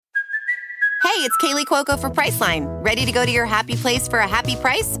Hey, it's Kaylee Cuoco for Priceline. Ready to go to your happy place for a happy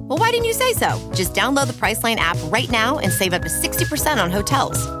price? Well, why didn't you say so? Just download the Priceline app right now and save up to 60% on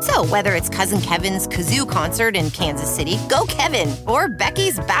hotels. So whether it's Cousin Kevin's Kazoo Concert in Kansas City, go Kevin, or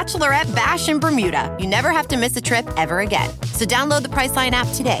Becky's Bachelorette Bash in Bermuda, you never have to miss a trip ever again. So download the Priceline app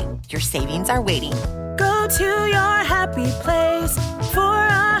today. Your savings are waiting. Go to your happy place for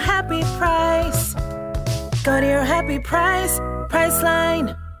a happy price. Go to your happy price,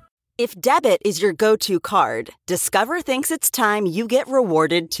 Priceline. If debit is your go-to card, Discover thinks it's time you get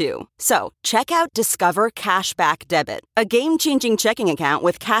rewarded too. So, check out Discover Cashback Debit, a game-changing checking account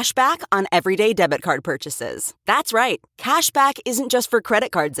with cashback on everyday debit card purchases. That's right, cashback isn't just for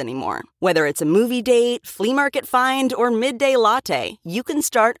credit cards anymore. Whether it's a movie date, flea market find, or midday latte, you can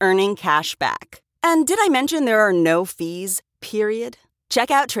start earning cash back. And did I mention there are no fees, period? Check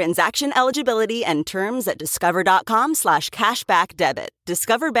out transaction eligibility and terms at discover.com/cashbackdebit.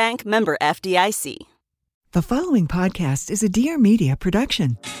 Discover Bank, member FDIC. The following podcast is a Dear Media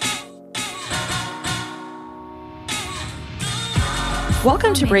production.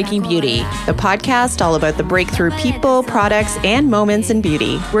 Welcome to Breaking Beauty, the podcast all about the breakthrough people, products, and moments in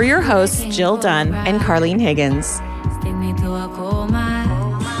beauty. We're your hosts, Jill Dunn and Carlene Higgins.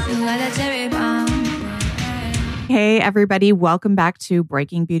 Hey, everybody. Welcome back to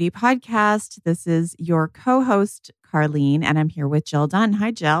Breaking Beauty Podcast. This is your co-host, Carlene, and I'm here with Jill Dunn.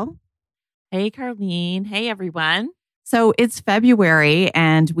 Hi, Jill. Hey, Carlene. Hey, everyone. So it's February,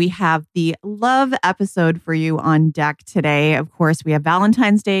 and we have the love episode for you on deck today. Of course, we have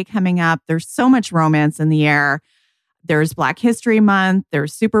Valentine's Day coming up. There's so much romance in the air. There's Black History Month.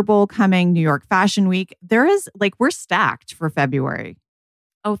 There's Super Bowl coming, New York Fashion Week. We're stacked for February.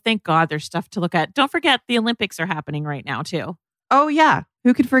 Oh, thank God there's stuff to look at. Don't forget the Olympics are happening right now, too. Oh, yeah.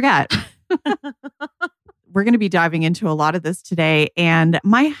 Who could forget? We're going to be diving into a lot of this today. And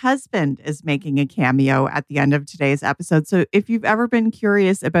my husband is making a cameo at the end of today's episode. So if you've ever been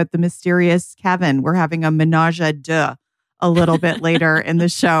curious about the mysterious Kevin, we're having a menage a deux a little bit later in the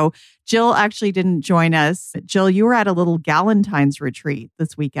show. Jill actually didn't join us. Jill, you were at a little Galentine's retreat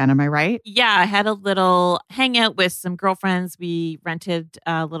this weekend. Am I right? Yeah, I had a little hangout with some girlfriends. We rented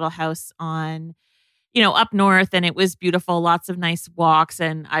a little house on, up north, and it was beautiful. Lots of nice walks.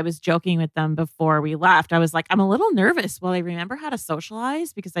 And I was joking with them before we left. I was like, I'm a little nervous. Will I remember how to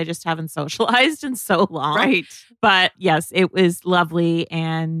socialize? Because I just haven't socialized in so long. Right. But yes, it was lovely.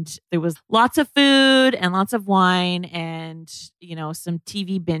 And there was lots of food and lots of wine and, some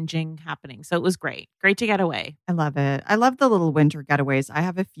TV binging happening. So it was great. Great to get away. I love it. I love the little winter getaways. I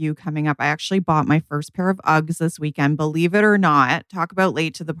have a few coming up. I actually bought my first pair of Uggs this weekend, believe it or not. Talk about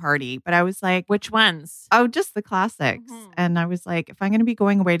late to the party. But I was like, which ones? Oh, just the classics. Mm-hmm. And I was like, if I'm going to be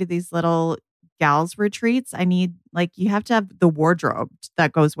going away to these little gals retreats, I need, you have to have the wardrobe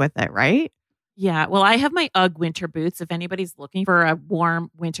that goes with it, right? Yeah. Well, I have my Ugg winter boots. If anybody's looking for a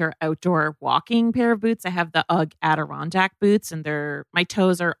warm winter outdoor walking pair of boots, I have the Ugg Adirondack boots, and my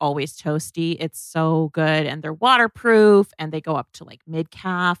toes are always toasty. It's so good. And they're waterproof, and they go up to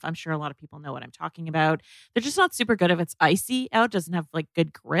mid-calf. I'm sure a lot of people know what I'm talking about. They're just not super good if it's icy out. Doesn't have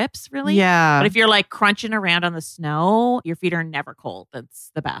good grips, really. Yeah. But if you're crunching around on the snow, your feet are never cold.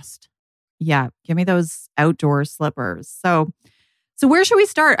 That's the best. Yeah. Give me those outdoor slippers. So where should we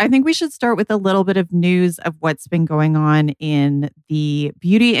start? I think we should start with a little bit of news of what's been going on in the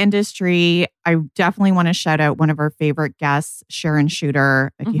beauty industry. I definitely want to shout out one of our favorite guests, Sharon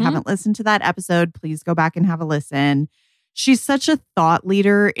Shooter. If you haven't listened to that episode, please go back and have a listen. She's such a thought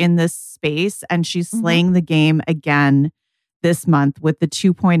leader in this space, and she's slaying the game again this month with the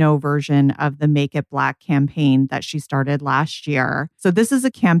 2.0 version of the Make It Black campaign that she started last year. So this is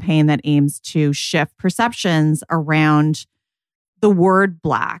a campaign that aims to shift perceptions around the word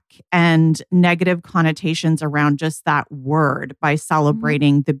Black and negative connotations around just that word by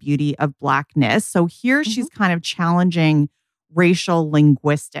celebrating the beauty of Blackness. So here she's kind of challenging racial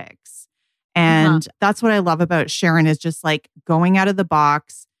linguistics. And that's what I love about Sharon, is just going out of the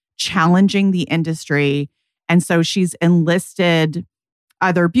box, challenging the industry. And so she's enlisted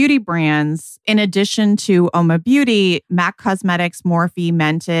other beauty brands, in addition to Oma Beauty, MAC Cosmetics, Morphe,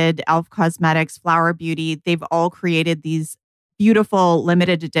 Mented, e.l.f. Cosmetics, Flower Beauty. They've all created these beautiful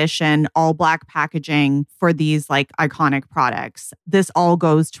limited edition all Black packaging for these iconic products. This all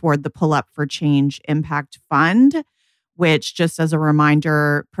goes toward the Pull Up for Change Impact Fund, which, just as a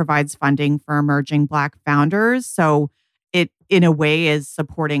reminder, provides funding for emerging Black founders. So it, in a way, is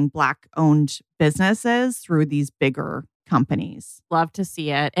supporting Black owned businesses through these bigger companies. Love to see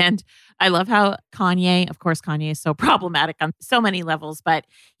it. And I love how Kanye is so problematic on so many levels, but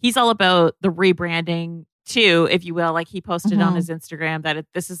he's all about the rebranding too, if you will. Like he posted on his Instagram that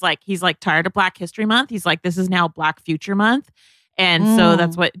this is like, he's like tired of Black History Month. He's like, this is now Black Future Month. And so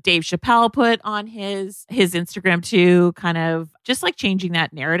that's what Dave Chappelle put on his Instagram too, kind of just like changing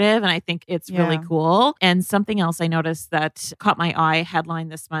that narrative. And I think it's really cool. And something else I noticed that caught my eye headline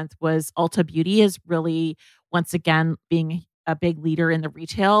this month was Ulta Beauty is really, once again, being a big leader in the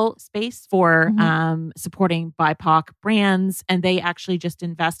retail space for supporting BIPOC brands. And they actually just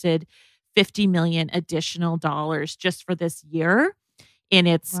invested $50 million additional dollars just for this year in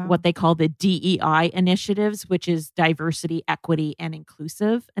its what they call the DEI initiatives, which is diversity, equity, and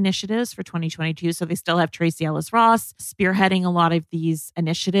inclusive initiatives for 2022. So they still have Tracy Ellis Ross spearheading a lot of these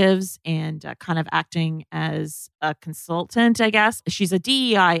initiatives and kind of acting as a consultant, I guess. She's a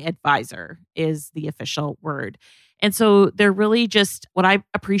DEI advisor is the official word. And so they're really just, what I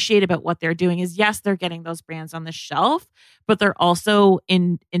appreciate about what they're doing is, yes, they're getting those brands on the shelf, but they're also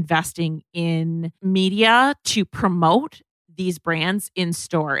investing in media to promote these brands in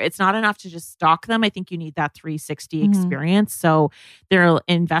store. It's not enough to just stock them. I think you need that 360 experience. So they're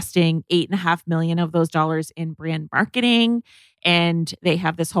investing $8.5 million of those dollars in brand marketing. And they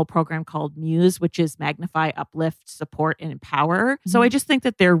have this whole program called Muse, which is magnify, uplift, support, and empower. So I just think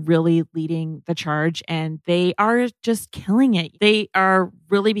that they're really leading the charge and they are just killing it. They are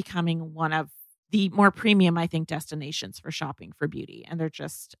really becoming one of the more premium, I think, destinations for shopping for beauty. And they're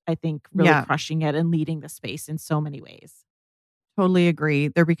just, I think, really crushing it and leading the space in so many ways. Totally agree.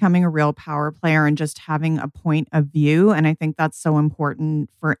 They're becoming a real power player and just having a point of view. And I think that's so important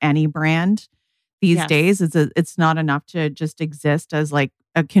for any brand these days. It's not enough to just exist as like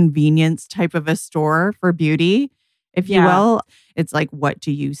a convenience type of a store for beauty, if you will. It's like, what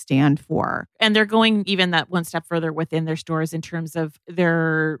do you stand for? And they're going even that one step further within their stores in terms of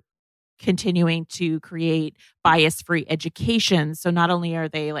their continuing to create bias-free education. So not only are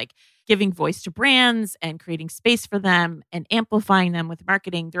they like giving voice to brands and creating space for them and amplifying them with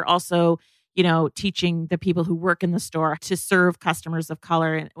marketing, they're also, you know, teaching the people who work in the store to serve customers of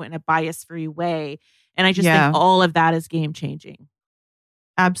color in a bias-free way. And I just think all of that is game-changing.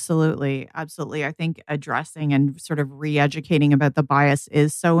 Absolutely. Absolutely. I think addressing and sort of re-educating about the bias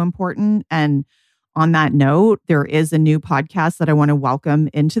is so important. And on that note, there is a new podcast that I want to welcome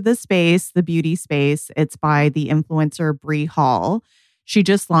into the space, the beauty space. It's by the influencer Bree Hall. She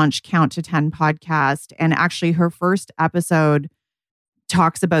just launched Count to 10 podcast. And actually her first episode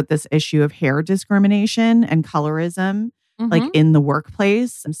talks about this issue of hair discrimination and colorism, like in the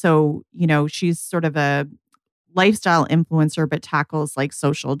workplace. And so, you know, she's sort of a lifestyle influencer, but tackles like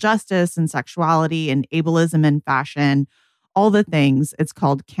social justice and sexuality and ableism and fashion, all the things. It's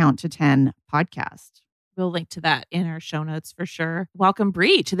called Count to 10 podcast. We'll link to that in our show notes for sure. Welcome,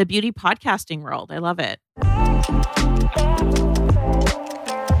 Bree, to the beauty podcasting world. I love it.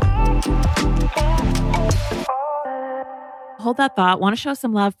 Hold that thought. Want to show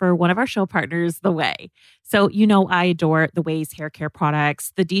some love for one of our show partners, The Way. So, you know, I adore The Way's hair care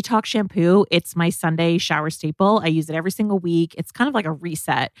products. The Detox Shampoo, it's my Sunday shower staple. I use it every single week. It's kind of like a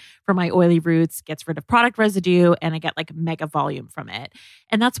reset for my oily roots, gets rid of product residue, and I get like mega volume from it.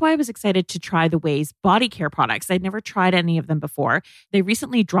 And that's why I was excited to try The Way's body care products. I'd never tried any of them before. They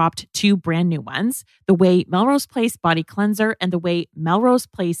recently dropped 2 brand new ones, The Way Melrose Place Body Cleanser and The Way Melrose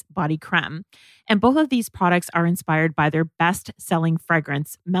Place Body Creme. And both of these products are inspired by their best-selling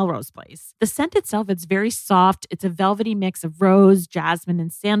fragrance, Melrose Place. The scent itself, it's very soft. It's a velvety mix of rose, jasmine,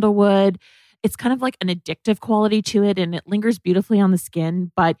 and sandalwood. It's kind of like an addictive quality to it, and it lingers beautifully on the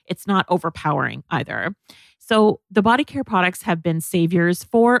skin, but it's not overpowering either. So the body care products have been saviors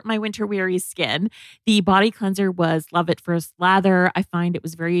for my winter-weary skin. The body cleanser was Love It First Lather. I find it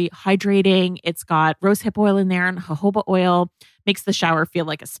was very hydrating. It's got rosehip oil in there and jojoba oil. Makes the shower feel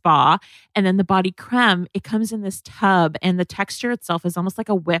like a spa. And then the body creme, it comes in this tub and the texture itself is almost like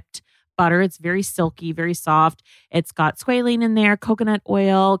a whipped butter. It's very silky, very soft. It's got squalene in there, coconut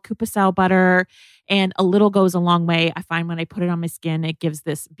oil, kupasao butter, and a little goes a long way. I find when I put it on my skin, it gives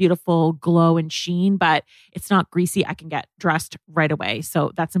this beautiful glow and sheen, but it's not greasy. I can get dressed right away.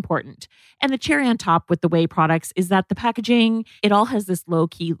 So that's important. And the cherry on top with the Way products is that the packaging, it all has this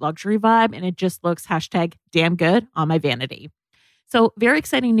low-key luxury vibe and it just looks #damn good on my vanity. So very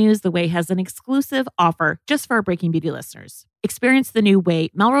exciting news. The Way has an exclusive offer just for our Breaking Beauty listeners. Experience the new Way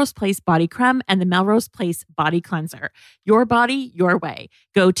Melrose Place Body Creme and the Melrose Place Body Cleanser. Your body, your way.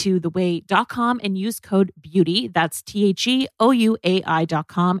 Go to theway.com and use code BEAUTY. That's THEOUAI.com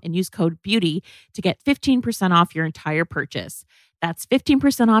and use code BEAUTY to get 15% off your entire purchase. That's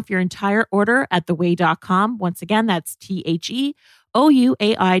 15% off your entire order at theway.com. Once again, that's THEOUAI.com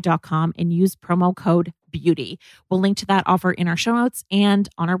and use promo code BEAUTY. We'll link to that offer in our show notes and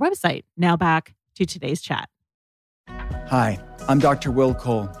on our website. Now back to to today's chat. Hi, I'm Dr. Will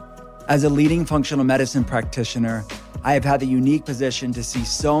Cole. As a leading functional medicine practitioner, I have had the unique position to see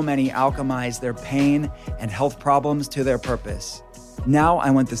so many alchemize their pain and health problems to their purpose. Now I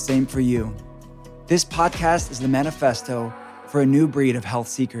want the same for you. This podcast is the manifesto for a new breed of health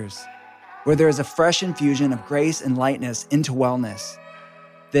seekers, where there is a fresh infusion of grace and lightness into wellness.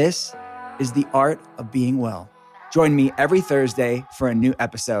 This is the art of being well. Join me every Thursday for a new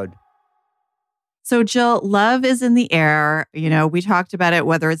episode. So Jill, love is in the air. You know, we talked about it,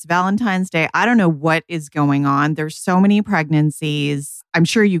 whether it's Valentine's Day. I don't know what is going on. There's so many pregnancies. I'm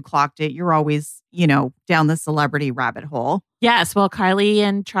sure you clocked it. You're always, down the celebrity rabbit hole. Yes. Well, Kylie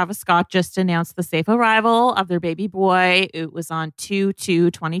and Travis Scott just announced the safe arrival of their baby boy. It was on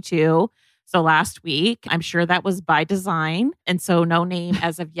 2/2/22. So last week, I'm sure that was by design. And so no name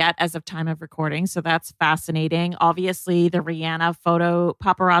as of yet, as of time of recording. So that's fascinating. Obviously, the Rihanna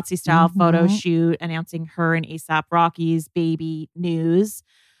paparazzi style photo shoot announcing her and A$AP Rocky's baby news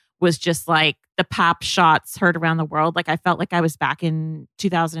was just like the pap shots heard around the world. Like I felt like I was back in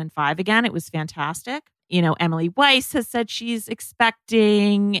 2005 again. It was fantastic. Emily Weiss has said she's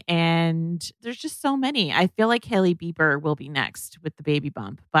expecting, and there's just so many. I feel like Hailey Bieber will be next with the baby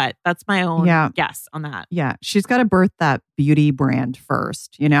bump, but that's my own guess on that. Yeah. She's got to birth that beauty brand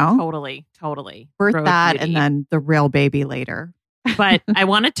first, Totally. Birth Road that beauty. and then the real baby later. But I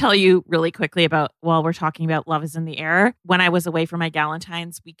want to tell you really quickly about, while we're talking about Love is in the Air, when I was away for my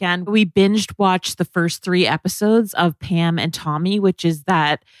Galentine's weekend, we binged watched the first 3 episodes of Pam and Tommy, which is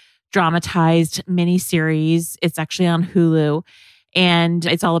that dramatized miniseries. It's actually on Hulu. And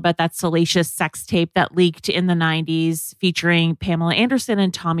it's all about that salacious sex tape that leaked in the 90s featuring Pamela Anderson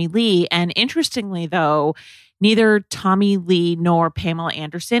and Tommy Lee. And interestingly, though, neither Tommy Lee nor Pamela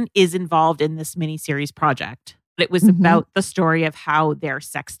Anderson is involved in this miniseries project. It was about the story of how their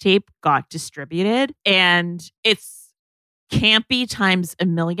sex tape got distributed. And it's campy times a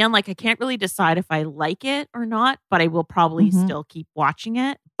million. Like I can't really decide if I like it or not, but I will probably still keep watching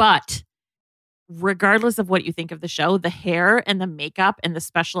it. But regardless of what you think of the show, the hair and the makeup and the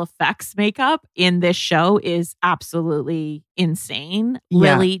special effects makeup in this show is absolutely insane.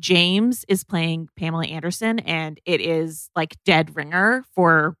 Yeah. Lily James is playing Pamela Anderson, and it is like dead ringer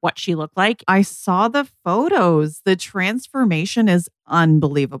for what she looked like. I saw the photos. The transformation is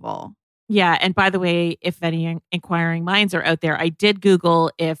unbelievable. Yeah. And by the way, if any inquiring minds are out there, I did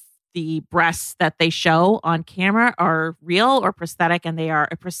Google if the breasts that they show on camera are real or prosthetic, and they are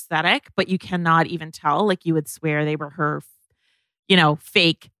a prosthetic, but you cannot even tell. Like you would swear they were her,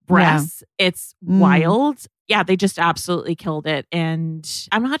 fake breasts. Yeah. It's wild. Yeah, they just absolutely killed it. And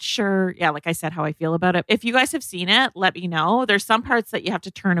I'm not sure, like I said, how I feel about it. If you guys have seen it, let me know. There's some parts that you have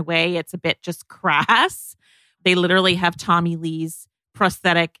to turn away. It's a bit just crass. They literally have Tommy Lee's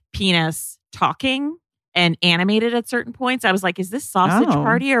prosthetic penis talking and animated at certain points. I was like, is this Sausage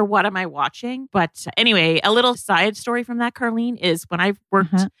Party or what am I watching? But anyway, a little side story from that, Carlene, is when I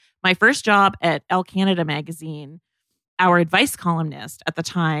worked my first job at Elle Canada magazine, our advice columnist at the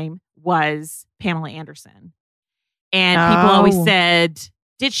time was Pamela Anderson. And people always said,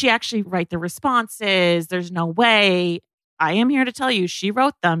 did she actually write the responses? There's no way. I am here to tell you she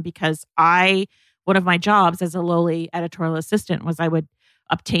wrote them because one of my jobs as a lowly editorial assistant was I would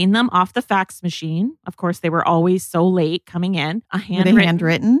obtain them off the fax machine. Of course, they were always so late coming in.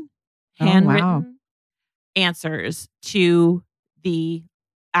 Handwritten answers to the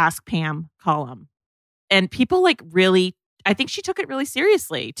Ask Pam column. And people I think she took it really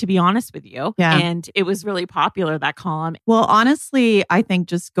seriously, to be honest with you. Yeah. And it was really popular, that column. Well, honestly, I think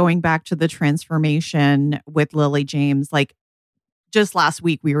just going back to the transformation with Lily James, like just last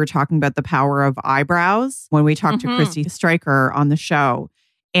week, we were talking about the power of eyebrows when we talked to Christy Stryker on the show.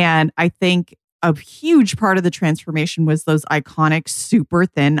 And I think a huge part of the transformation was those iconic, super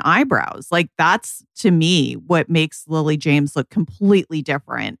thin eyebrows. Like that's, to me, what makes Lily James look completely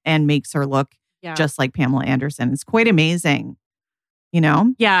different and makes her look just like Pamela Anderson. It's quite amazing,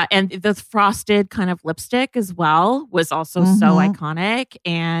 Yeah. And the frosted kind of lipstick as well was also so iconic.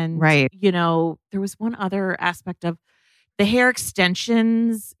 And, there was one other aspect of the hair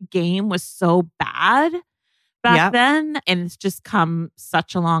extensions game was so bad back then, and it's just come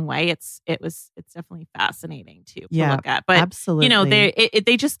such a long way. It's definitely fascinating to look at. But absolutely,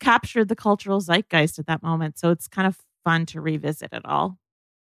 they just captured the cultural zeitgeist at that moment, so it's kind of fun to revisit it all.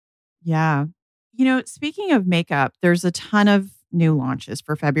 Yeah, speaking of makeup, there's a ton of new launches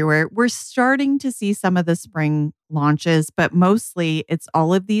for February. We're starting to see some of the spring launches, but mostly it's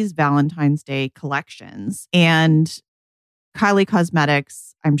all of these Valentine's Day collections. And Kylie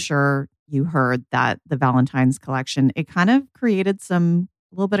Cosmetics, I'm sure you heard that the Valentine's collection, it kind of created a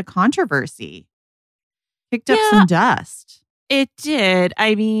little bit of controversy. kicked up some dust. It did.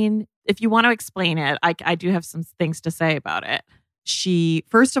 I mean, if you want to explain it, I do have some things to say about it. She,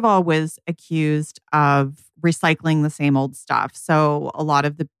 first of all, was accused of recycling the same old stuff. So a lot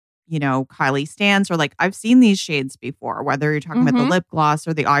of the, Kylie stands are like, I've seen these shades before, whether you're talking about the lip gloss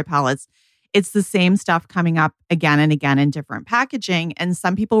or the eye palettes. It's the same stuff coming up again and again in different packaging. And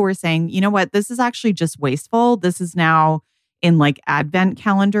some people were saying, you know what, this is actually just wasteful. This is now in like advent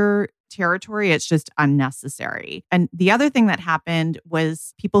calendar territory. It's just unnecessary. And the other thing that happened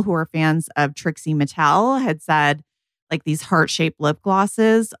was people who are fans of Trixie Mattel had said, like, these heart-shaped lip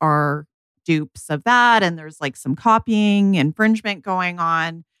glosses are dupes of that. And there's like some copying, infringement going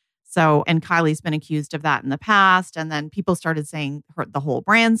on. So, and Kylie's been accused of that in the past. And then people started saying the whole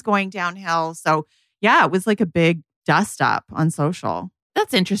brand's going downhill. So yeah, it was like a big dust up on social.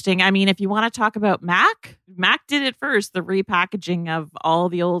 That's interesting. I mean, if you want to talk about MAC did it first, the repackaging of all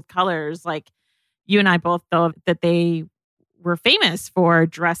the old colors. Like, you and I both thought that they were famous for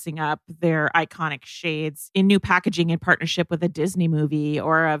dressing up their iconic shades in new packaging in partnership with a Disney movie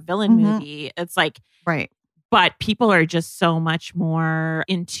or a villain movie. It's like, right. But people are just so much more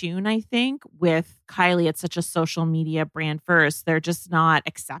in tune, I think, with Kylie. It's such a social media brand first. They're just not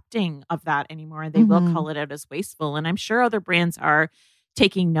accepting of that anymore. They will call it out as wasteful. And I'm sure other brands are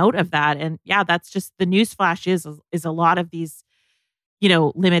taking note of that. And yeah, that's just the newsflash is a lot of these,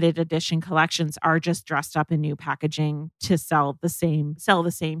 limited edition collections are just dressed up in new packaging to sell the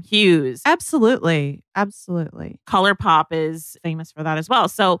same hues. Absolutely. Absolutely. ColourPop is famous for that as well.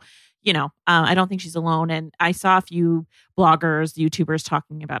 So, I don't think she's alone. And I saw a few bloggers, YouTubers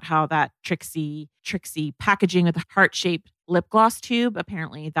talking about how that Trixie packaging with a heart-shaped lip gloss tube,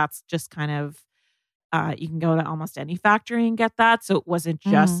 apparently that's just kind of, you can go to almost any factory and get that. So it wasn't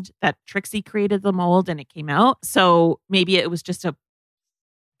just that Trixie created the mold and it came out. So maybe it was just a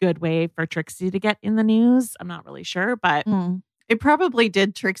good way for Trixie to get in the news. I'm not really sure, but it probably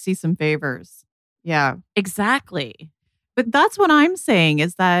did Trixie some favors. Yeah, exactly. But that's what I'm saying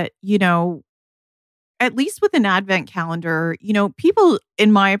is that, at least with an advent calendar, people,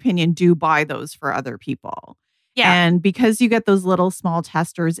 in my opinion, do buy those for other people. Yeah. And because you get those little small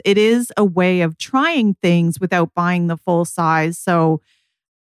testers, it is a way of trying things without buying the full size. So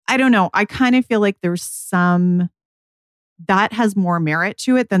I don't know. I kind of feel like there's some that has more merit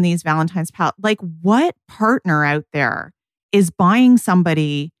to it than these Valentine's palette. Like, what partner out there is buying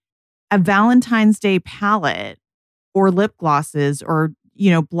somebody a Valentine's Day palette or lip glosses or,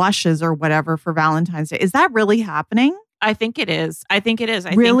 blushes or whatever for Valentine's Day? Is that really happening? I think it is. I think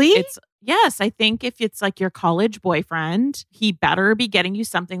really? Yes. I think if it's like your college boyfriend, he better be getting you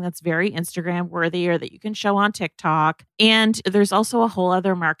something that's very Instagram worthy or that you can show on TikTok. And there's also a whole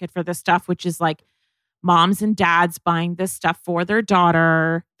other market for this stuff, which is like moms and dads buying this stuff for their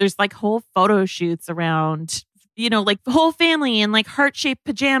daughter. There's like whole photo shoots around, like the whole family in like heart-shaped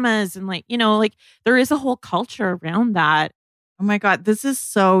pajamas and like, like there is a whole culture around that. Oh my God. This is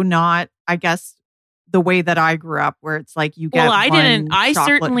so not, I guess, the way that I grew up where it's like you get I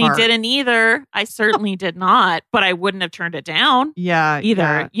certainly didn't either. I certainly did not, but I wouldn't have turned it down. Yeah.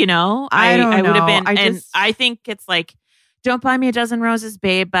 Either, yeah. I would have been. I think it's like, don't buy me a dozen roses,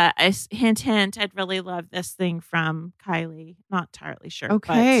 babe. But hint, I'd really love this thing from Kylie. Not entirely sure.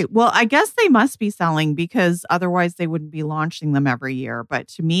 Okay. Well, I guess they must be selling because otherwise they wouldn't be launching them every year. But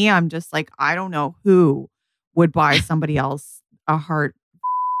to me, I'm just like, I don't know who would buy somebody else a heart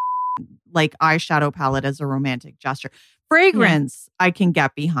like eyeshadow palette as a romantic gesture. Fragrance, I can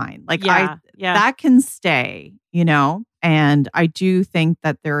get behind. Like that can stay, And I do think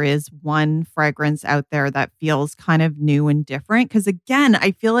that there is one fragrance out there that feels kind of new and different. Because again,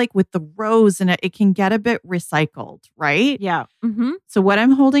 I feel like with the rose and it can get a bit recycled, right? Yeah. Mm-hmm. So what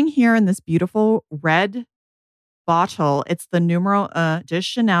I'm holding here in this beautiful red bottle, it's the Numero de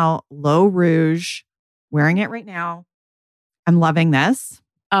Chanel L'Eau Rouge. Wearing it right now. I'm loving this.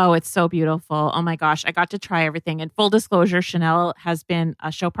 Oh, it's so beautiful. Oh my gosh. I got to try everything. And full disclosure, Chanel has been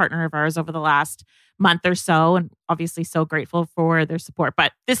a show partner of ours over the last month or so. And obviously so grateful for their support.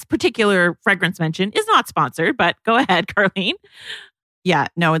 But this particular fragrance mention is not sponsored, but go ahead, Carlene. Yeah,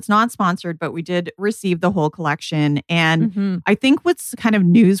 no, it's not sponsored, but we did receive the whole collection. And I think what's kind of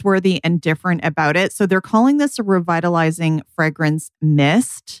newsworthy and different about it, so they're calling this a revitalizing fragrance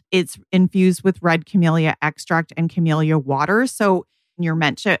mist. It's infused with red camellia extract and camellia water. So you're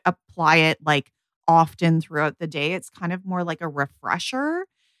meant to apply it like often throughout the day. It's kind of more like a refresher.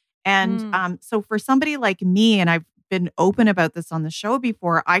 And so for somebody like me, and I've been open about this on the show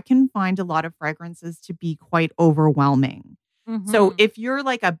before, I can find a lot of fragrances to be quite overwhelming. So if you're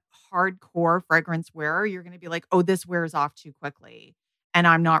like a hardcore fragrance wearer, you're going to be like, oh, this wears off too quickly. and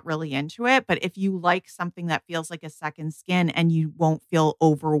I'm not really into it. But if you like something that feels like a second skin and you won't feel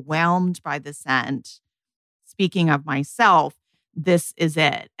overwhelmed by the scent, speaking of myself, this is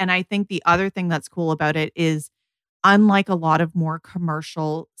it. And I think the other thing that's cool about it is, unlike a lot of more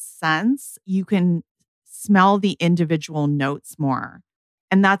commercial scents, you can smell the individual notes more.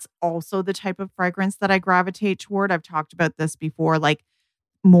 And that's also the type of fragrance that I gravitate toward. I've talked about this before, like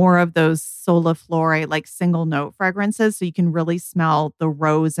more of those soliflore, like single note fragrances. So you can really smell the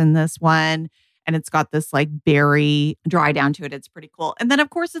rose in this one. And it's got this like berry dry down to it. It's pretty cool. And then,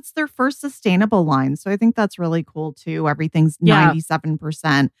 of course, it's their first sustainable line. So I think that's really cool too. Everything's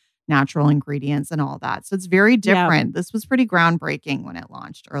 97% natural ingredients and all that. So it's very different. Yeah. This was pretty groundbreaking when it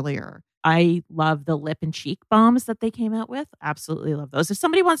launched earlier. I love the lip and cheek balms that they came out with. Absolutely love those. If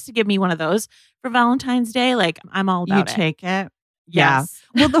somebody wants to give me one of those for Valentine's Day, like I'm all about it. You take it? Yes.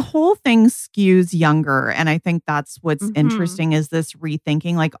 Yeah. Well, the whole thing skews younger. And I think that's what's interesting is this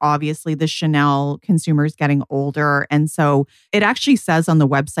rethinking. Like, obviously, the Chanel consumer is getting older. And so it actually says on the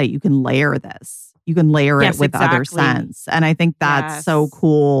website, you can layer this. You can layer it with other scents. And I think that's so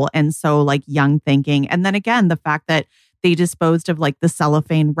cool and so like young thinking. And then again, the fact that they disposed of like the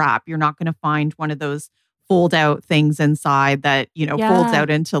cellophane wrap. You're not going to find one of those fold out things inside that, folds out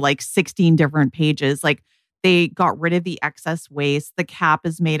into like 16 different pages. Like, they got rid of the excess waste. The cap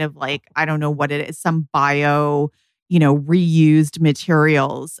is made of like, I don't know what it is, some bio, reused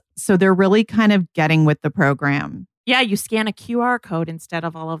materials. So they're really kind of getting with the program. Yeah, you scan a QR code instead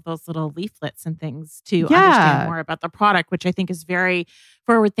of all of those little leaflets and things to understand more about the product, which I think is very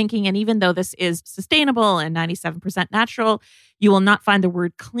forward thinking. And even though this is sustainable and 97% natural, you will not find the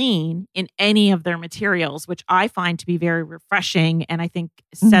word clean in any of their materials, which I find to be very refreshing. And I think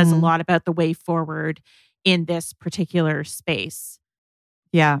says a lot about the way forward in this particular space.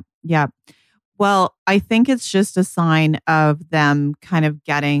 Yeah. Yeah. Well, I think it's just a sign of them kind of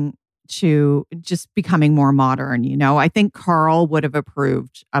getting to just becoming more modern. I think Carl would have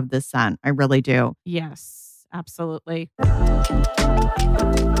approved of this scent. I really do. Yes, absolutely.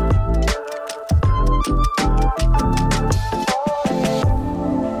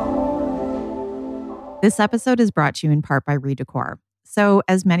 This episode is brought to you in part by Redecor. So,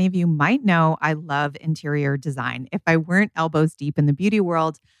 as many of you might know, I love interior design. If I weren't elbows deep in the beauty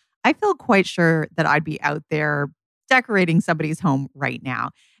world, I feel quite sure that I'd be out there decorating somebody's home right now.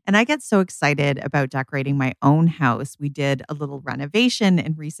 And I get so excited about decorating my own house. We did a little renovation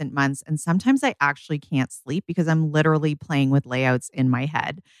in recent months, and sometimes I actually can't sleep because I'm literally playing with layouts in my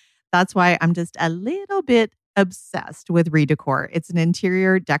head. That's why I'm just a little bit obsessed with Redecor. It's an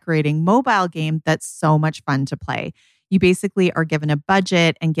interior decorating mobile game that's so much fun to play. You basically are given a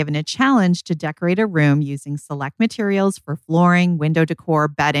budget and given a challenge to decorate a room using select materials for flooring, window decor,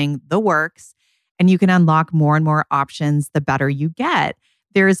 bedding, the works. And you can unlock more and more options the better you get.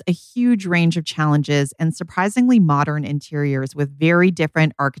 There's a huge range of challenges and surprisingly modern interiors with very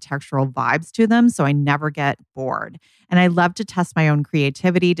different architectural vibes to them, so I never get bored. And I love to test my own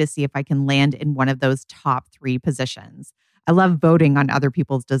creativity to see if I can land in one of those top 3 positions. I love voting on other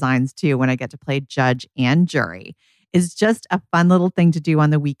people's designs too when I get to play judge and jury. It's just a fun little thing to do on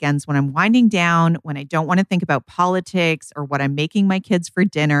the weekends when I'm winding down, when I don't want to think about politics or what I'm making my kids for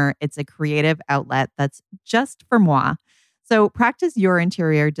dinner. It's a creative outlet that's just for moi. So practice your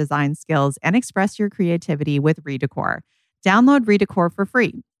interior design skills and express your creativity with Redecor. Download Redecor for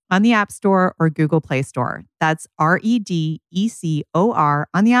free on the App Store or Google Play Store. That's REDECOR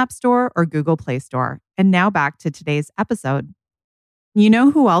on the App Store or Google Play Store. And now back to today's episode. You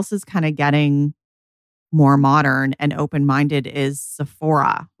know who else is kind of getting more modern and open-minded is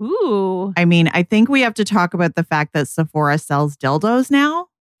Sephora. Ooh. I mean, I think we have to talk about the fact that Sephora sells dildos now.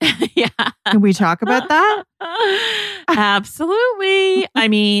 Yeah. Can we talk about that? Absolutely. I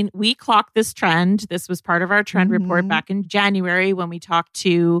mean, we clocked this trend. This was part of our trend report back in January when we talked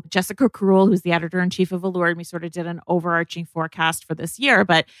to Jessica Krull, who's the editor-in-chief of Allure, and we sort of did an overarching forecast for this year.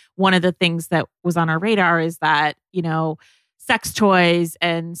 But one of the things that was on our radar is that, sex toys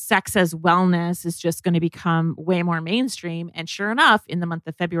and sex as wellness is just going to become way more mainstream. And sure enough, in the month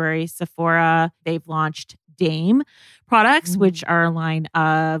of February, Sephora, they've launched Dame products, which are a line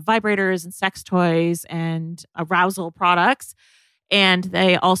of vibrators and sex toys and arousal products. And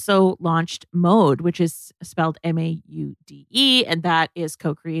they also launched Mode, which is spelled MAUDE. And that is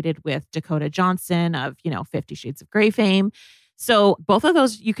co-created with Dakota Johnson of, 50 Shades of Grey fame. So both of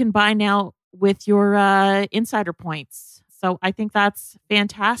those you can buy now with your insider points. So I think that's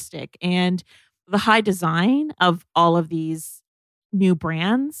fantastic. And the high design of all of these new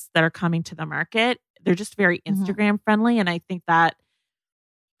brands that are coming to the market, they're just very Instagram friendly. And I think that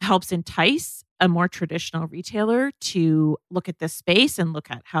helps entice a more traditional retailer to look at this space and look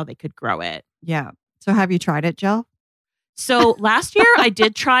at how they could grow it. Yeah. So have you tried it, Jill? So last year I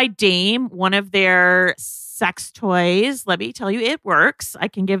did try Dame, one of their sex toys. Let me tell you, it works. I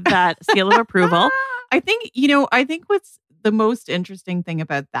can give that seal of approval. I think what's the most interesting thing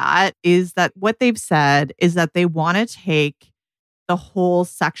about that is that what they've said is that they want to take the whole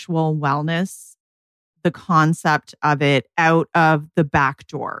sexual wellness, the concept of it out of the back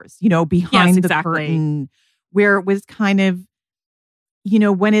doors, behind the curtain, where it was kind of,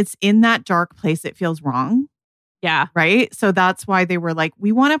 when it's in that dark place, it feels wrong. Yeah. Right. So that's why they were like,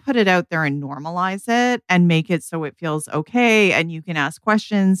 we want to put it out there and normalize it and make it so it feels okay. And you can ask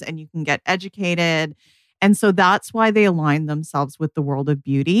questions and you can get educated. And so that's why they align themselves with the world of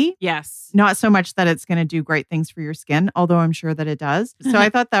beauty. Yes. Not so much that it's going to do great things for your skin, although I'm sure that it does. So I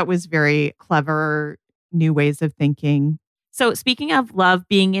thought that was very clever, new ways of thinking. So speaking of love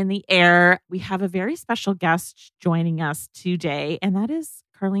being in the air, we have a very special guest joining us today, and that is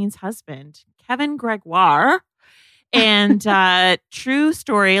Carlene's husband, Kevin Gregoire. And true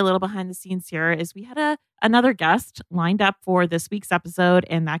story, a little behind the scenes here, is we had another guest lined up for this week's episode,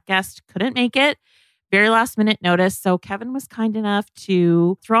 and that guest couldn't make it. Very last minute notice. So Kevin was kind enough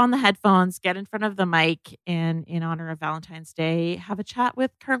to throw on the headphones, get in front of the mic, and in honor of Valentine's Day, have a chat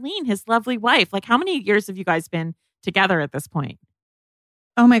with Carlene, his lovely wife. Like, how many years have you guys been together at this point?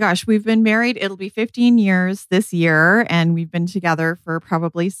 Oh my gosh, we've been married. It'll be 15 years this year, and we've been together for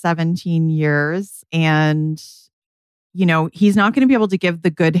probably 17 years. And he's not going to be able to give the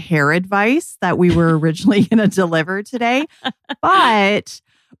good hair advice that we were originally going to deliver today. But,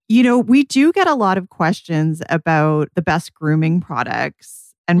 we do get a lot of questions about the best grooming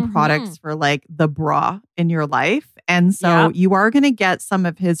products and products for like the bra in your life. And so you are going to get some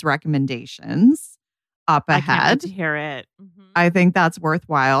of his recommendations up ahead. I can't wait to hear it. I think that's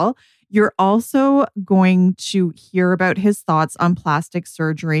worthwhile. You're also going to hear about his thoughts on plastic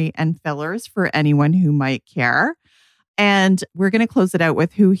surgery and fillers for anyone who might care. And we're going to close it out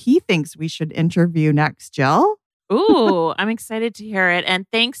with who he thinks we should interview next, Jill. Ooh, I'm excited to hear it. And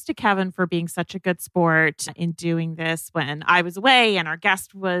thanks to Kevin for being such a good sport in doing this when I was away and our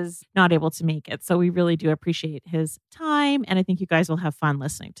guest was not able to make it. So we really do appreciate his time. And I think you guys will have fun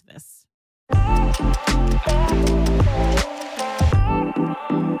listening to this.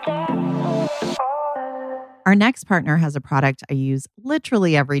 Our next partner has a product I use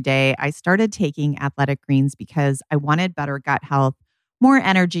literally every day. I started taking Athletic Greens because I wanted better gut health, more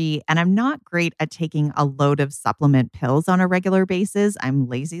energy, and I'm not great at taking a load of supplement pills on a regular basis. I'm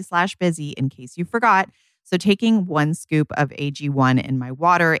lazy/busy, in case you forgot. So taking 1 scoop of AG1 in my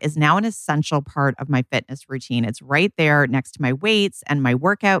water is now an essential part of my fitness routine. It's right there next to my weights and my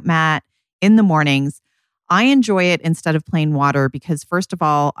workout mat in the mornings. I enjoy it instead of plain water because, first of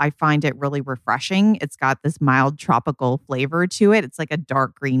all, I find it really refreshing. It's got this mild tropical flavor to it. It's like a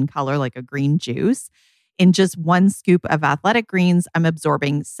dark green color, like a green juice. In just 1 scoop of Athletic Greens, I'm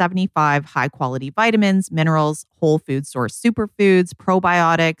absorbing 75 high-quality vitamins, minerals, whole food source superfoods,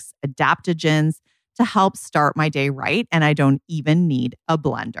 probiotics, adaptogens to help start my day right, and I don't even need a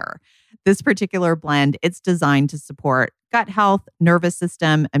blender. This particular blend, it's designed to support gut health, nervous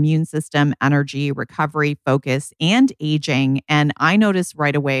system, immune system, energy, recovery, focus, and aging. And I notice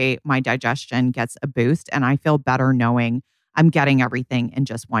right away my digestion gets a boost, and I feel better knowing I'm getting everything in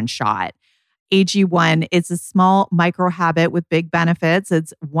just one shot. AG1, it's a small micro habit with big benefits.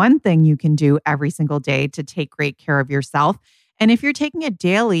 It's one thing you can do every single day to take great care of yourself. And if you're taking it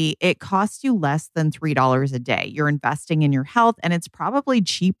daily, it costs you less than $3 a day. You're investing in your health, and it's probably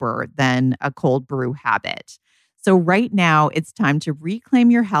cheaper than a cold brew habit. So right now, it's time to reclaim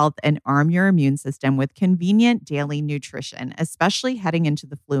your health and arm your immune system with convenient daily nutrition, especially heading into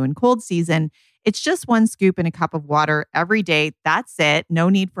the flu and cold season. It's just 1 scoop in a cup of water every day. That's it. No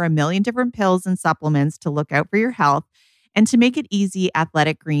need for a million different pills and supplements to look out for your health. And to make it easy,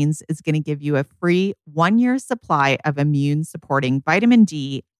 Athletic Greens is going to give you a free 1-year supply of immune-supporting vitamin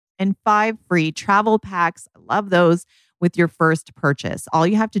D and 5 free travel packs. I love those with your first purchase. All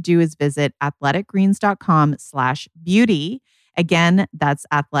you have to do is visit athleticgreens.com/beauty. Again, that's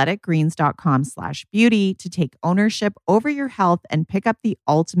athleticgreens.com/beauty to take ownership over your health and pick up the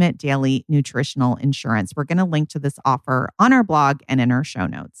ultimate daily nutritional insurance. We're going to link to this offer on our blog and in our show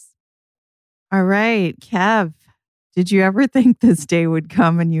notes. All right, Kev, did you ever think this day would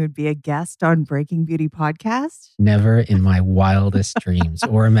come and you would be a guest on Breaking Beauty Podcast? Never in my wildest dreams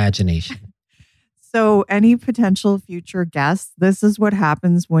or imagination. So any potential future guests, this is what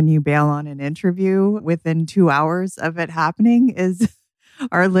happens when you bail on an interview within 2 hours of it happening is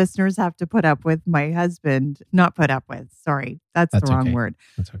Our listeners have to put up with my husband, not put up with, sorry, that's the wrong okay. word.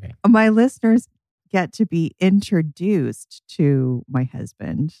 That's okay. My listeners get to be introduced to my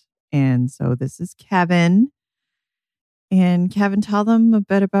husband. And so this is Kevin. And Kevin, tell them a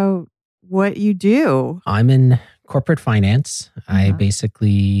bit about what you do. I'm in corporate finance. I Uh-huh.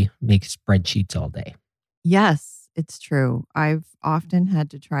 basically make spreadsheets all day. Yes, it's true. I've often had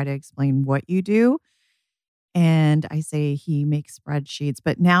to try to explain what you do. And I say he makes spreadsheets.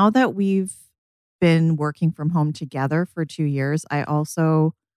 But now that we've been working from home together for 2 years, I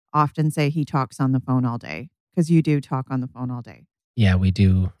also often say he talks on the phone all day because you do talk on the phone all day. Yeah, we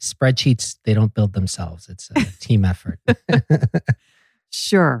do. Spreadsheets, they don't build themselves. It's a team effort.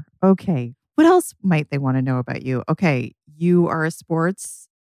 Sure. Okay. What else might they want to know about you? Okay. You are a sports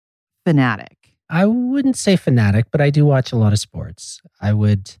fanatic. I wouldn't say fanatic, but I do watch a lot of sports. I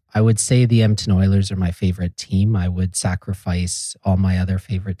would say the Edmonton Oilers are my favorite team. I would sacrifice all my other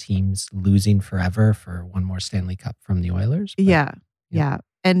favorite teams losing forever for one more Stanley Cup from the Oilers. But Yeah.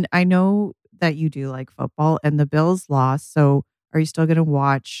 And I know that you do like football and the Bills lost. So are you still going to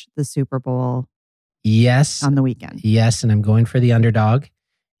watch the Super Bowl Yes. on the weekend? Yes. And I'm going for the underdog.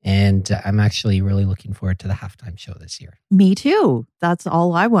 And I'm actually really looking forward to the halftime show this year. Me too. That's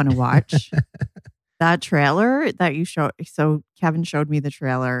all I want to watch. That trailer that you showed. So Kevin showed me the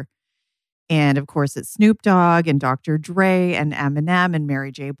trailer. And of course, it's Snoop Dogg and Dr. Dre and Eminem and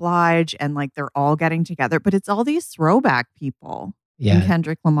Mary J. Blige. And like they're all getting together. But it's all these throwback people. Yeah. And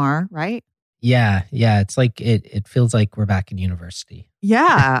Kendrick Lamar, right? Yeah. It's like it feels like we're back in university.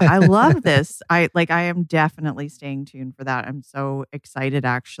 Yeah, I love this. I am definitely staying tuned for that. I'm so excited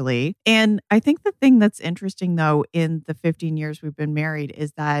actually. And I think the thing that's interesting though in the 15 years we've been married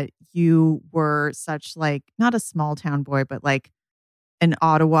is that you were such like not a small town boy, but like an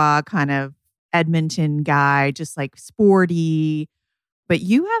Ottawa kind of Edmonton guy, just like sporty. But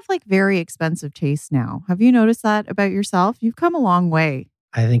you have like very expensive tastes now. Have you noticed that about yourself? You've come a long way.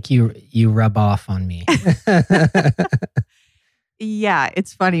 I think you rub off on me. Yeah,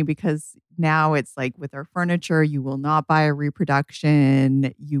 it's funny because now it's like with our furniture, you will not buy a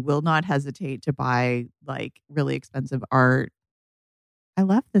reproduction. You will not hesitate to buy like really expensive art. I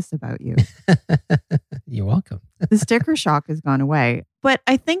love this about you. You're welcome. The sticker shock has gone away. But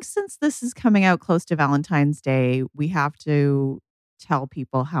I think since this is coming out close to Valentine's Day, we have to tell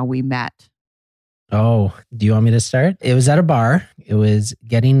people how we met. Oh, do you want me to start? It was at a bar. It was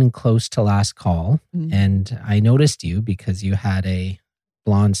getting close to last call. Mhm. And I noticed you because you had a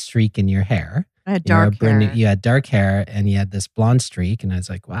blonde streak in your hair. I had dark hair. You had dark hair and you had this blonde streak. And I was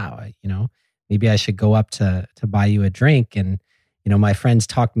like, wow, maybe I should go up to buy you a drink. And, my friends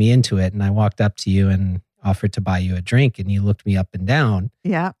talked me into it. And I walked up to you and offered to buy you a drink. And you looked me up and down.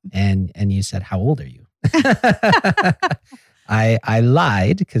 Yeah. And you said, how old are you? I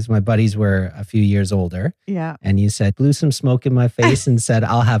lied because my buddies were a few years older. Yeah. And you said, blew some smoke in my face and said,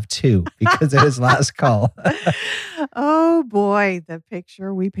 I'll have 2 because it was last call. Oh boy, the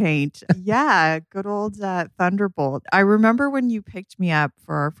picture we paint. Yeah, good old Thunderbolt. I remember when you picked me up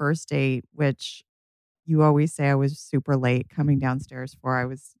for our first date, which you always say I was super late coming downstairs for. I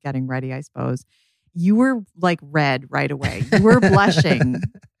was getting ready, I suppose. You were like red right away. You were blushing.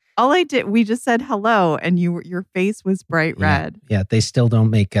 All I did, we just said hello and your face was bright red. Yeah, they still don't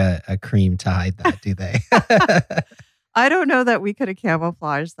make a cream to hide that, do they? I don't know that we could have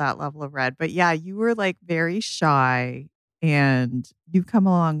camouflaged that level of red, but yeah, you were like very shy and you've come a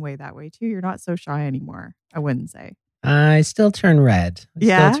long way that way too. You're not so shy anymore, I wouldn't say. I still turn red.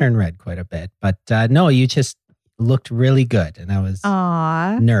 Yeah? Still turn red quite a bit. But no, you just looked really good and I was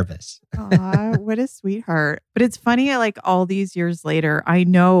nervous. Aw, what a sweetheart. But it's funny, like all these years later, I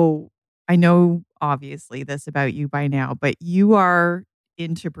know obviously this about you by now, but you are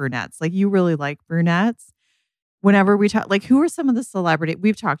into brunettes. Like you really like brunettes. Whenever we talk, like who are some of the celebrities?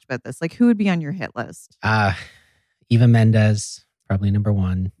 We've talked about this. Like who would be on your hit list? Eva Mendes, probably number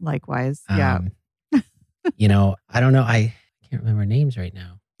 1. Likewise. Yeah. I don't know. I can't remember names right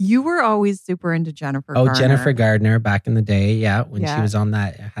now. You were always super into Jennifer Garner. Jennifer Gardner back in the day. Yeah. When Yeah. she was on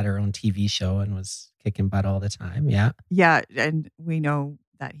that, had her own TV show and was kicking butt all the time. Yeah. Yeah. And we know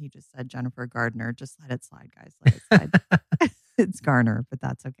that he just said Jennifer Gardner. Just let it slide, guys. Let it slide. It's Garner, but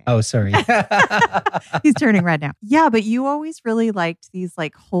that's okay. Oh, sorry. He's turning red now. Yeah, but you always really liked these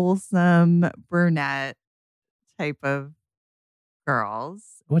like wholesome brunette type of girls.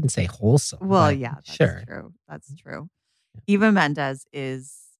 I wouldn't say wholesome. Well, but yeah, that's sure. true. That's true. Eva Mendes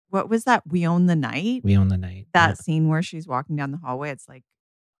is, what was that? We Own the Night? We Own the Night. That scene where she's walking down the hallway. It's like,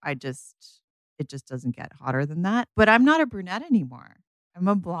 it just doesn't get hotter than that. But I'm not a brunette anymore. I'm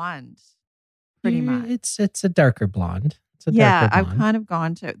a blonde, pretty much. It's a darker blonde. It's a Yeah, darker I've blonde. kind of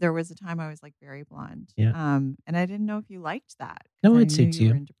gone to. There was a time I was like very blonde. Yeah. And I didn't know if you liked that. 'Cause No, I it knew suits you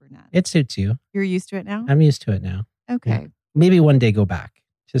you. were into brunette. It suits you. You're used to it now. I'm used to it now. Okay. Yeah. Maybe one day go back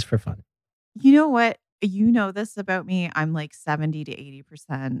just for fun. You know what? You know this about me. I'm like 70 to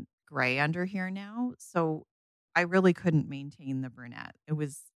 80% gray under here now. So I really couldn't maintain the brunette.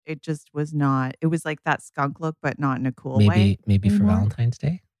 It just was not, it was like that skunk look, but not in a cool way. Maybe for anymore. Valentine's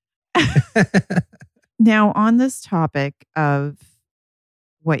Day. Now, on this topic of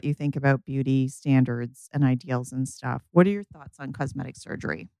what you think about beauty standards and ideals and stuff, what are your thoughts on cosmetic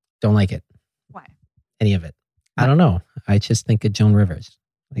surgery? Don't like it. Why? Any of it. I don't know. I just think of Joan Rivers.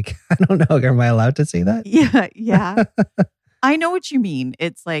 Like, I don't know. Am I allowed to say that? Yeah. I know what you mean.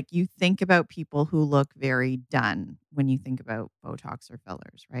 It's like you think about people who look very done when you think about Botox or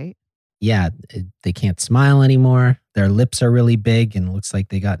fillers, right? Yeah. They can't smile anymore. Their lips are really big and it looks like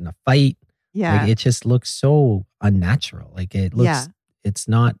they got in a fight. Yeah. Like, it just looks so unnatural. Like, it looks, it's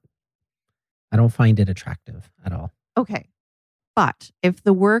not, I don't find it attractive at all. Okay. But if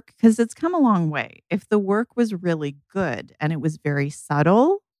the work, because it's come a long way, if the work was really good and it was very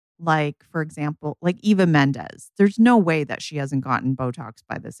subtle, like, for example, like Eva Mendes, there's no way that she hasn't gotten Botox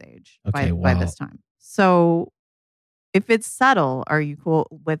by this age, by this time. So if it's subtle, are you cool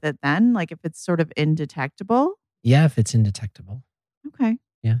with it then? Like if it's sort of indetectable? Yeah, if it's indetectable. Okay.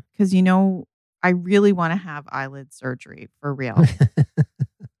 Yeah. Because, I really want to have eyelid surgery for real.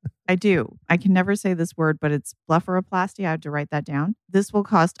 I do. I can never say this word, but it's blepharoplasty. I have to write that down. This will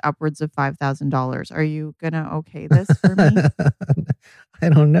cost upwards of $5,000. Are you going to okay this for me? I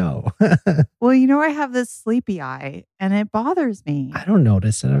don't know. Well, I have this sleepy eye and it bothers me. I don't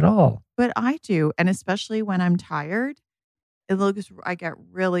notice it at all. But I do. And especially when I'm tired, I get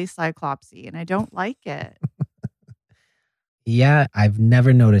really cyclopsy and I don't like it. Yeah, I've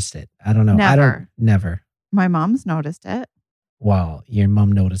never noticed it. I don't know. Never. My mom's noticed it. Well, your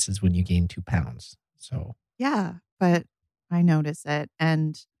mom notices when you gain 2 pounds. So yeah, but I notice it.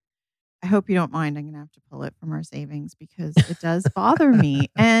 And I hope you don't mind. I'm going to have to pull it from our savings because it does bother me.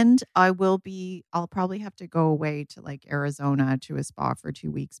 And I'll probably have to go away to like Arizona to a spa for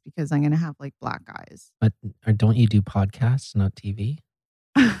 2 weeks because I'm going to have like black eyes. But don't you do podcasts, not TV?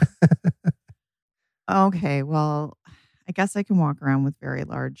 Okay, well, I guess I can walk around with very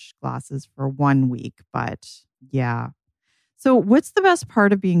large glasses for 1 week, but yeah. So what's the best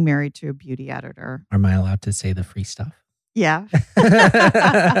part of being married to a beauty editor? Am I allowed to say the free stuff? Yeah.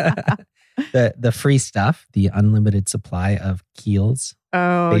 The free stuff, the unlimited supply of Kiehl's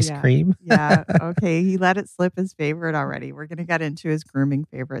face cream. Yeah. Okay. He let it slip his favorite already. We're going to get into his grooming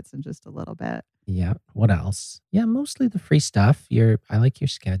favorites in just a little bit. Yeah. What else? Yeah, mostly the free stuff. I like your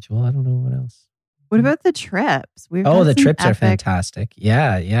schedule. I don't know what else. What about the trips? The trips are fantastic.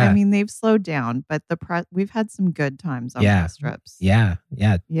 Yeah, yeah. I mean, they've slowed down, but we've had some good times on those trips. Yeah.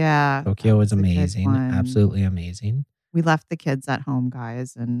 Tokyo was That's amazing. Absolutely amazing. We left the kids at home,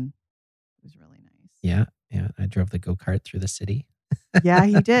 guys, and it was really nice. Yeah. I drove the go-kart through the city. Yeah,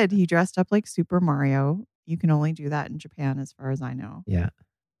 he did. He dressed up like Super Mario. You can only do that in Japan, as far as I know. Yeah.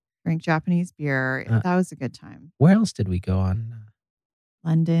 Drank Japanese beer. That was a good time. Where else did we go on?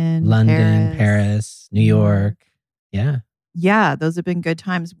 London, Paris, New York. Yeah. Yeah, those have been good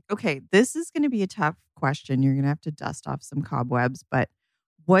times. Okay, this is going to be a tough question. You're going to have to dust off some cobwebs, but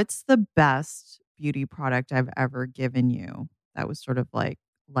what's the best beauty product I've ever given you that was sort of like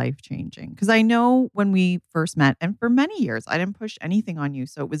life-changing? Because I know when we first met, and for many years, I didn't push anything on you.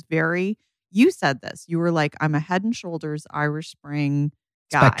 So it was you said this. You were like, I'm a Head and Shoulders Irish Spring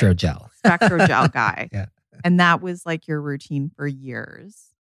guy. Spectro gel guy. Yeah. And that was like your routine for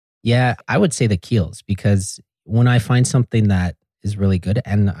years. Yeah, I would say the Kiehl's because when I find something that is really good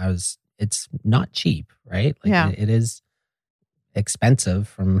and it's not cheap, right? Like it is expensive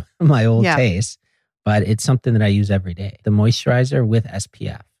from my old taste, but it's something that I use every day. The moisturizer with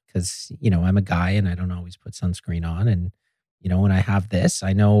SPF because, I'm a guy and I don't always put sunscreen on. And, when I have this,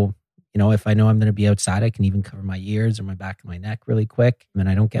 I know, if I know I'm going to be outside, I can even cover my ears or my back of my neck really quick and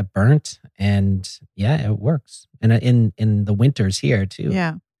I don't get burnt. And it works. And in the winters here too.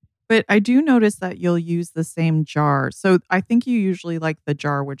 Yeah. But I do notice that you'll use the same jar. So I think you usually like the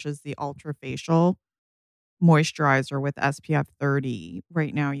jar, which is the Ultra Facial moisturizer with SPF 30.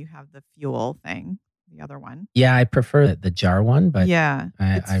 Right now you have the Fuel thing, the other one. Yeah, I prefer the jar one, but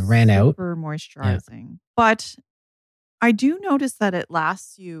I ran out. Super moisturizing. Yeah. But I do notice that it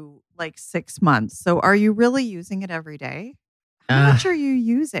lasts you like 6 months. So are you really using it every day? How much are you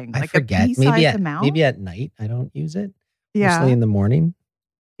using? I like forget. A pea-sized amount? Maybe at night I don't use it. Yeah. Mostly in the morning.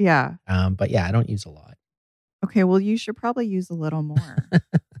 Yeah. But I don't use a lot. Okay, well, you should probably use a little more.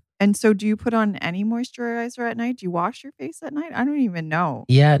 And so do you put on any moisturizer at night? Do you wash your face at night? I don't even know.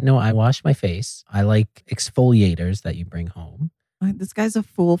 Yeah, no, I wash my face. I like exfoliators that you bring home. This guy's a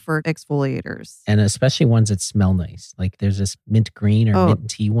fool for exfoliators. And especially ones that smell nice. Like there's this mint green or mint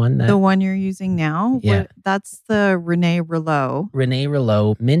tea one. The one you're using now? Yeah. That's the Renee Rouleau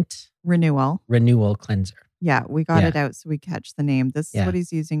Mint Renewal Cleanser. Yeah, we got it out so we catch the name. This is what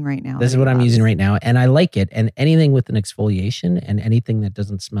he's using right now. This is what I'm using right now. And I like it. And anything with an exfoliation and anything that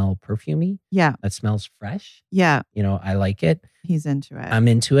doesn't smell perfumey. Yeah. That smells fresh. Yeah. I like it. He's into it. I'm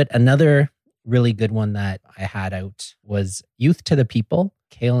into it. Another really good one that I had out was Youth to the People,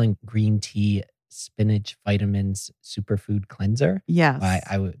 kale and green tea, spinach, vitamins, superfood cleanser. Yes.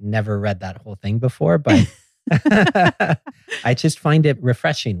 I would never read that whole thing before, but I just find it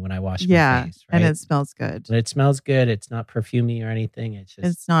refreshing when I wash my face. Right? And it smells good. It smells good. It's not perfumey or anything.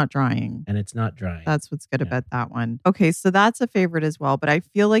 It's not drying. And it's not drying. That's what's good about that one. Okay, so that's a favorite as well. But I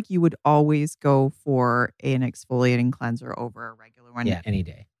feel like you would always go for an exfoliating cleanser over a regular one. Yeah, any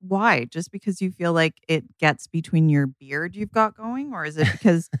day. Why? Just because you feel like it gets between your beard you've got going? Or is it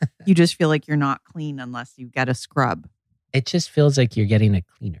because you just feel like you're not clean unless you get a scrub? It just feels like you're getting it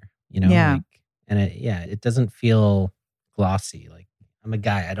cleaner, Yeah. And it doesn't feel glossy. Like I'm a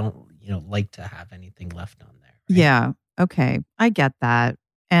guy, I don't, like to have anything left on there. Right? Yeah. Okay. I get that.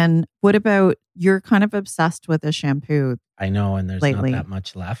 And what about, you're kind of obsessed with a shampoo. I know, and there's lately. not that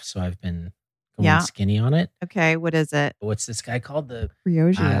much left. So I've been going skinny on it. Okay. What is it? What's this guy called? The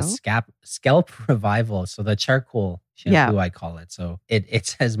Briogeo. Scalp Revival. So the charcoal shampoo, I call it. So it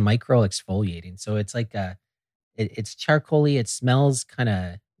says micro exfoliating. So it's like it's charcoaly. It smells kind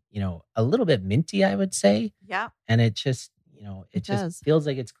of, a little bit minty, I would say. Yeah. And it just, it just does. feels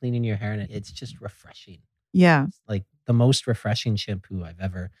like it's cleaning your hair and it's just refreshing. Yeah. It's like the most refreshing shampoo I've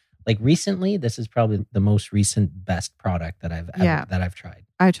ever, like recently, this is probably the most recent best product that I've tried.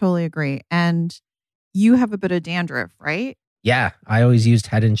 I totally agree. And you have a bit of dandruff, right? Yeah. I always used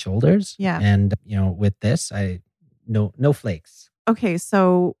Head and Shoulders. Yeah. And, with this, no flakes. Okay.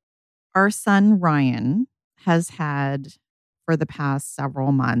 So our son, Ryan, has had for the past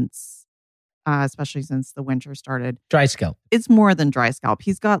several months, especially since the winter started. Dry scalp. It's more than dry scalp.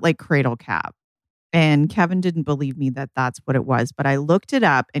 He's got like cradle cap. And Kevin didn't believe me that that's what it was. But I looked it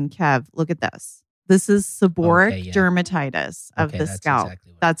up and Kev, look at this. This is seborrheic dermatitis of the scalp.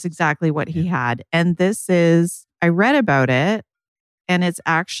 That's exactly what he had. And this is, I read about it, and it's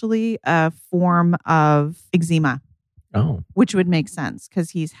actually a form of eczema. Oh. Which would make sense because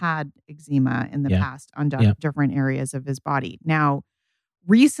he's had eczema in the past on different areas of his body. Now,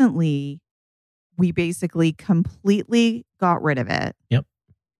 recently, we basically completely got rid of it. Yep.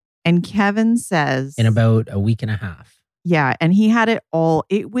 And Kevin says... in about a week and a half. Yeah. And he had it all.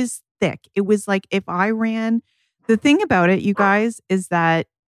 It was thick. It was like if I ran... The thing about it, you guys, is that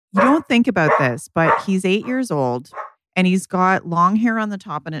you don't think about this, but he's 8 years old. And he's got long hair on the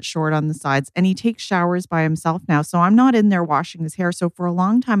top and it's short on the sides. And he takes showers by himself now. So I'm not in there washing his hair. So for a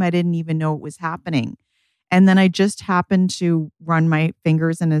long time, I didn't even know it was happening. And then I just happened to run my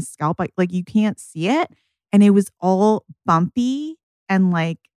fingers in his scalp. Like you can't see it. And it was all bumpy and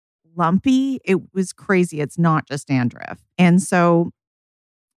like lumpy. It was crazy. It's not just dandruff. And so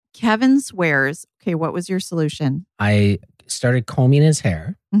Kevin swears, okay, what was your solution? I started combing his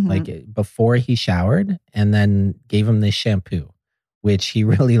hair like before he showered and then gave him this shampoo, which he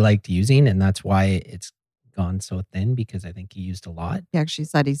really liked using. And that's why it's gone so thin because I think he used a lot. He actually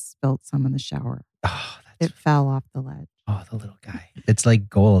said he spilled some in the shower. Oh, it fell off the ledge. Oh, the little guy. It's like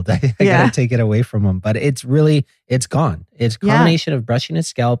gold. I got to take it away from him. But it's gone. It's a combination of brushing his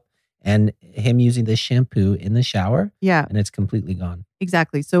scalp and him using this shampoo in the shower. Yeah. And it's completely gone.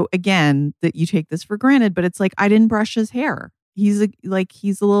 Exactly. So again, that you take this for granted, but it's like, I didn't brush his hair. He's a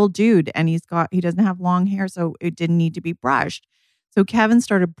little dude and he doesn't have long hair. So it didn't need to be brushed. So Kevin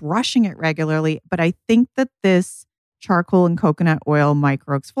started brushing it regularly. But I think that this charcoal and coconut oil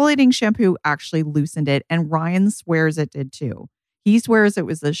micro exfoliating shampoo actually loosened it. And Ryan swears it did too. He swears it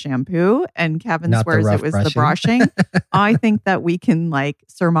was the shampoo and Kevin swears it was the brushing. I think that we can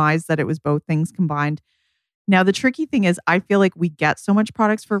surmise that it was both things combined. Now, the tricky thing is I feel like we get so much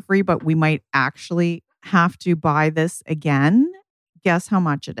products for free, but we might actually have to buy this again. Guess how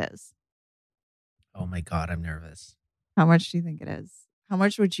much it is? Oh my God, I'm nervous. How much do you think it is? How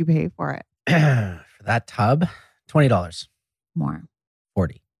much would you pay for it? For that tub, $20. More.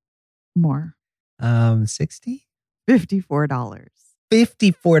 40. More. 60? $54.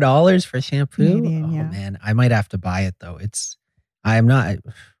 $54 for shampoo? Canadian, oh man, I might have to buy it though. I'm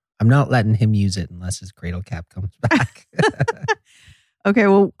not letting him use it unless his cradle cap comes back. Okay,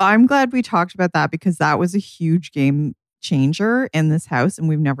 well, I'm glad we talked about that because that was a huge game changer in this house, and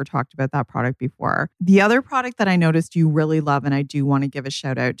we've never talked about that product before. The other product that I noticed you really love, and I do want to give a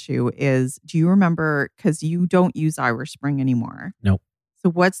shout out to is, do you remember, because you don't use Irish Spring anymore? Nope. So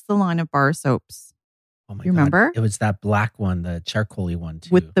what's the line of bar soaps? Oh my You remember? God. It was that black one, the charcoaly one too.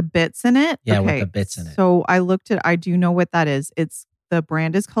 With the bits in it? Yeah, Okay. with the bits in it. So I do know what that is. The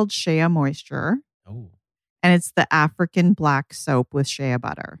brand is called Shea Moisture. Oh. And it's the African black soap with shea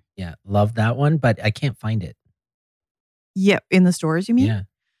butter. Yeah, love that one, but I can't find it. Yeah, in the stores, you mean? Yeah.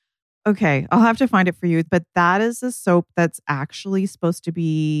 Okay, I'll have to find it for you. But that is a soap that's actually supposed to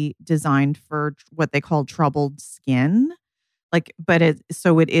be designed for what they call troubled skin.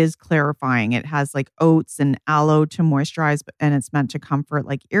 It is clarifying. It has like oats and aloe to moisturize, and it's meant to comfort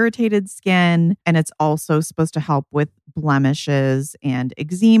like irritated skin. And it's also supposed to help with blemishes and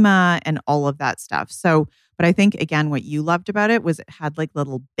eczema and all of that stuff. So, but I think again, what you loved about it was it had like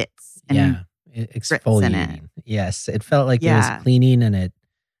little bits and exfoliating. in it. Yes, it felt like it was cleaning, and it.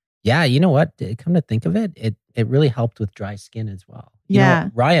 Yeah, you know what? Come to think of it, it really helped with dry skin as well. You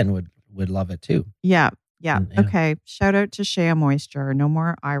know, Ryan would love it too. Yeah. Yeah. Okay. Shout out to Shea Moisture. No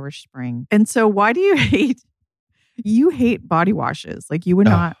more Irish Spring. And so why do you hate body washes? Like you would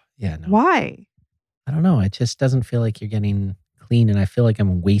not. Yeah. No. Why? I don't know. It just doesn't feel like you're getting clean, and I feel like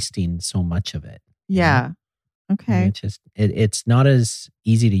I'm wasting so much of it. Yeah. Know? Okay. And it's not as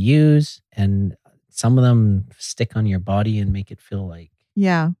easy to use, and some of them stick on your body and make it feel like,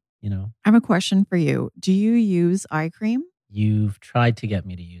 yeah. You know. I have a question for you. Do you use eye cream? You've tried to get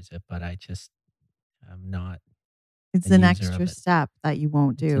me to use it, but I'm not. It's an extra step that you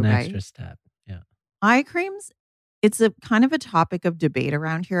won't do, it's an right? extra step. Yeah. Eye creams, it's a kind of a topic of debate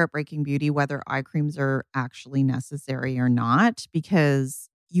around here at Breaking Beauty, whether eye creams are actually necessary or not, because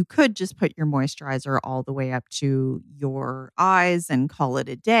you could just put your moisturizer all the way up to your eyes and call it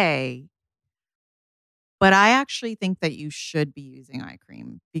a day. But I actually think that you should be using eye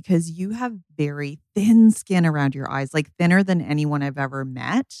cream because you have very thin skin around your eyes, like thinner than anyone I've ever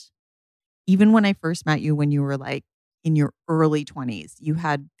met. Even when I first met you, when you were like in your early 20s, you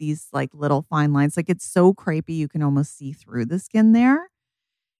had these like little fine lines. Like it's so crepey, you can almost see through the skin there.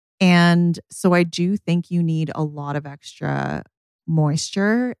 And so I do think you need a lot of extra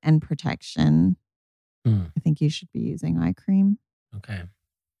moisture and protection. I think you should be using eye cream. Okay.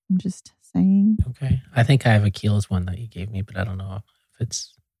 I'm just saying. Okay. I think I have a Kiehl's one that you gave me, but I don't know if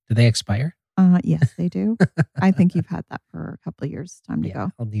do they expire? Yes, they do. I think you've had that for a couple of years. Time to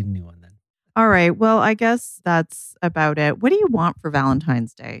go. I'll need a new one then. All right. Well, I guess that's about it. What do you want for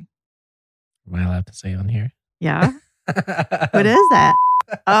Valentine's Day? Am I allowed to say on here? Yeah. What is it?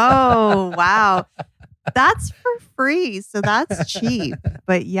 Oh, wow. That's for free. So that's cheap.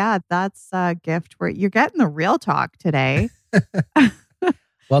 But yeah, that's a gift where you're getting the real talk today.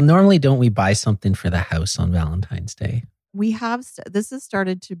 Well, normally don't we buy something for the house on Valentine's Day? We have, this has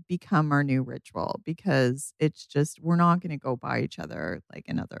started to become our new ritual because it's just, we're not going to go buy each other like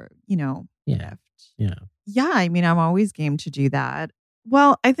another, gift. Yeah. Yeah. I mean, I'm always game to do that.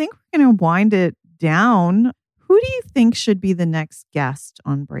 Well, I think we're going to wind it down. Who do you think should be the next guest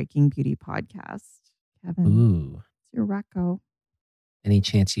on Breaking Beauty podcast? Kevin. Ooh. It's your reco. Any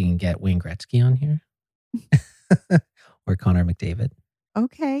chance you can get Wayne Gretzky on here? Or Connor McDavid?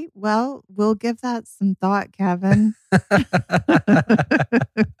 Okay, well, we'll give that some thought, Kevin.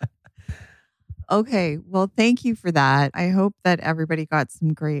 Okay, well, thank you for that. I hope that everybody got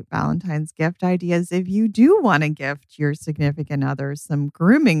some great Valentine's gift ideas. If you do want to gift your significant other some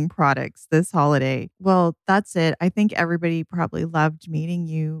grooming products this holiday, well, that's it. I think everybody probably loved meeting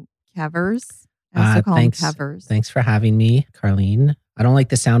you, Kevers. I used to call them Kevers. Thanks for having me, Carlene. I don't like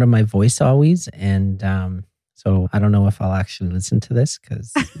the sound of my voice always, and so I don't know if I'll actually listen to this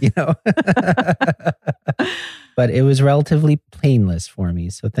because, but it was relatively painless for me.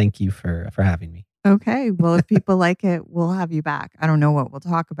 So thank you for having me. Okay. Well, if people like it, we'll have you back. I don't know what we'll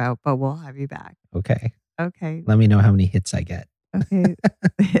talk about, but we'll have you back. Okay. Okay. Let me know how many hits I get. Okay.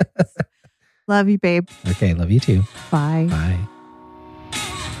 Love you, babe. Okay. Love you too. Bye. Bye.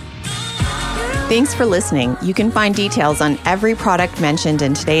 Thanks for listening. You can find details on every product mentioned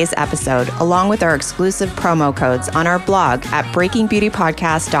in today's episode, along with our exclusive promo codes on our blog at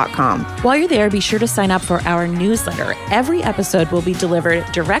breakingbeautypodcast.com. While you're there, be sure to sign up for our newsletter. Every episode will be delivered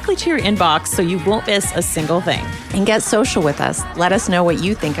directly to your inbox, so you won't miss a single thing. And get social with us. Let us know what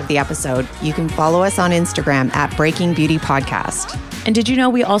you think of the episode. You can follow us on Instagram at Breaking Beauty Podcast. And did you know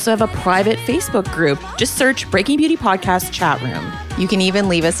we also have a private Facebook group? Just search Breaking Beauty Podcast Chat Room. You can even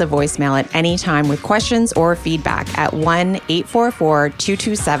leave us a voicemail at any time with questions or feedback at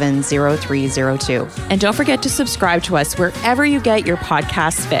 1-844-227-0302. And don't forget to subscribe to us wherever you get your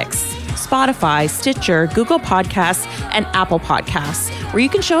podcast fix. Spotify, Stitcher, Google Podcasts, and Apple Podcasts, where you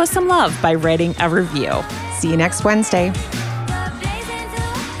can show us some love by writing a review. See you next Wednesday.